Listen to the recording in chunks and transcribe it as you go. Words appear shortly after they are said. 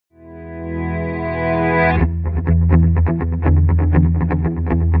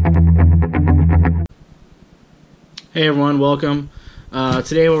Hey everyone, welcome.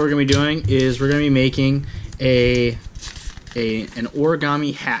 Today what we're going to be doing is we're going to be making an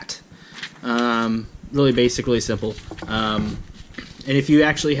origami hat. Really basic, really simple. And if you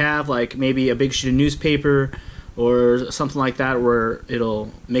actually have like maybe a big sheet of newspaper or something like that where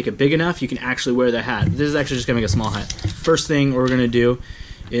it'll make it big enough, you can actually wear the hat. This is actually just going to make a small hat. First thing we're going to do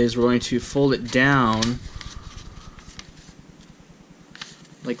is we're going to fold it down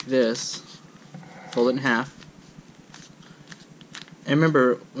like this. Fold it in half. And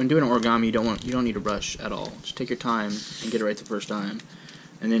remember, when doing an origami, you don't need to rush at all. Just take your time and get it right the first time.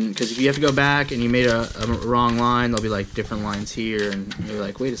 And then, because if you have to go back and you made a wrong line, there'll be like different lines here, and you're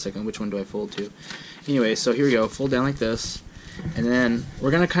like, wait a second, which one do I fold to? Anyway, so here we go. Fold down like this, and then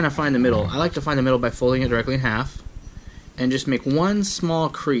we're gonna kind of find the middle. I like to find the middle by folding it directly in half, and just make one small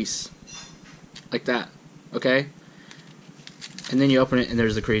crease, like that. Okay. And then you open it, and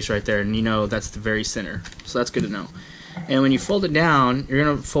there's the crease right there, and you know that's the very center. So that's good to know. And when you fold it down, you're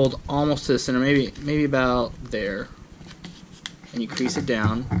gonna fold almost to the center, maybe about there, and you crease it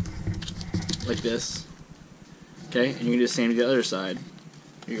down like this. Okay, and you're gonna do the same to the other side.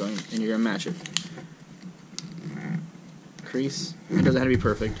 You're gonna match it. Crease. It doesn't have to be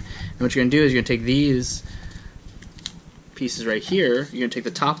perfect. And what you're gonna do is you're gonna take these pieces right here. You're gonna take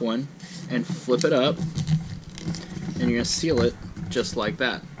the top one and flip it up, and you're gonna seal it just like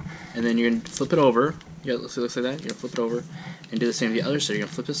that. And then you're gonna flip it over. Yeah, it looks like that. You're going to flip it over and do the same to the other side. You're going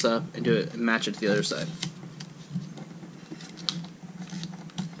to flip this up and do it, match it to the other side.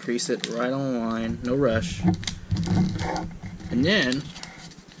 Crease it right on the line, no rush. And then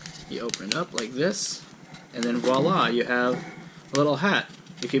you open it up like this, and then voila, you have a little hat.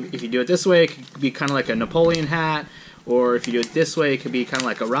 If you do it this way, it could be kind of like a Napoleon hat, or if you do it this way, it could be kind of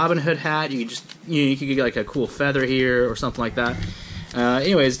like a Robin Hood hat. You could just you could get like a cool feather here or something like that.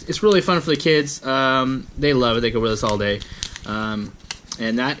 Anyways, it's really fun for the kids. They love it. They can wear this all day. And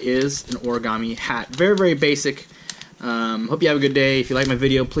that is an origami hat. Very, very basic. Hope you have a good day. If you like my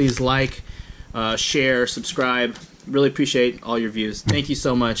video, please like, share, subscribe. Really appreciate all your views. Thank you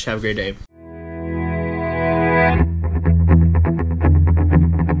so much. Have a great day.